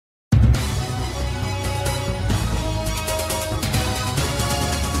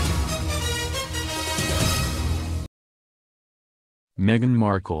Meghan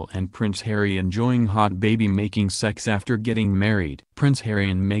Markle and Prince Harry enjoying hot baby-making sex after getting married. Prince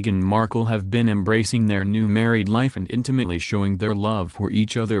Harry and Meghan Markle have been embracing their new married life and intimately showing their love for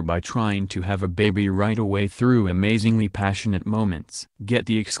each other by trying to have a baby right away through amazingly passionate moments. Get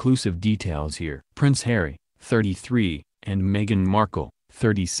the exclusive details here. Prince Harry, 33, and Meghan Markle,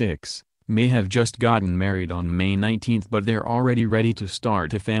 36, may have just gotten married on May 19, but they're already ready to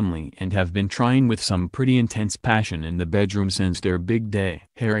start a family and have been trying with some pretty intense passion in the bedroom since their big day.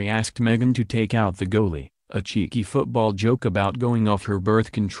 Harry asked Meghan to take out the goalie, a cheeky football joke about going off her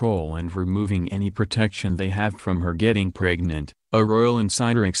birth control and removing any protection they have from her getting pregnant, a royal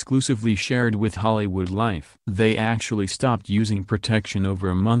insider exclusively shared with Hollywood Life. They actually stopped using protection over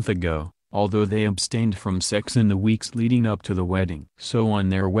a month ago, although they abstained from sex in the weeks leading up to the wedding. So on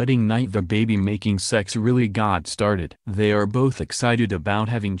their wedding night the baby-making sex really got started. They are both excited about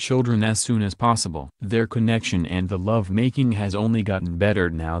having children as soon as possible. Their connection and the love-making has only gotten better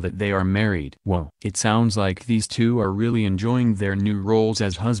now that they are married. Whoa. It sounds like these two are really enjoying their new roles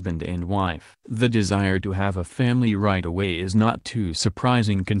as husband and wife. The desire to have a family right away is not too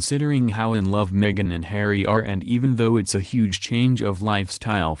surprising considering how in love Meghan and Harry are, and even though it's a huge change of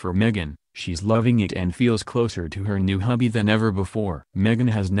lifestyle for Meghan, she's loving it and feels closer to her new hubby than ever before. Meghan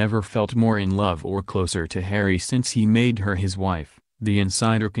has never felt more in love or closer to Harry since he made her his wife, the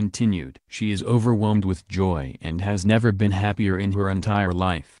insider continued. She is overwhelmed with joy and has never been happier in her entire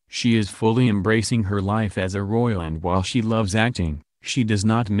life. She is fully embracing her life as a royal, and while she loves acting, she does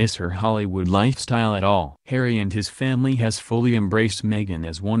not miss her Hollywood lifestyle at all. Harry and his family has fully embraced Meghan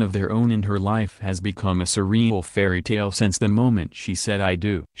as one of their own, and her life has become a surreal fairy tale since the moment she said "I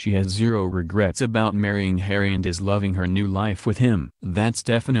do." She has zero regrets about marrying Harry and is loving her new life with him. That's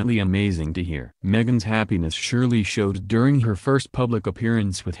definitely amazing to hear. Meghan's happiness surely showed during her first public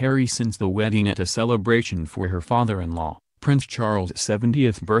appearance with Harry since the wedding at a celebration for her father-in-law, Prince Charles'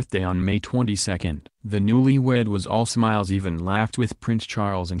 70th birthday on May 22. The newlywed was all smiles, even laughed with Prince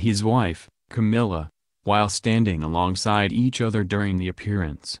Charles and his wife, Camilla, while standing alongside each other during the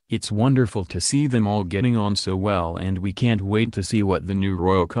appearance. It's wonderful to see them all getting on so well, and we can't wait to see what the new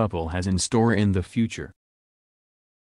royal couple has in store in the future.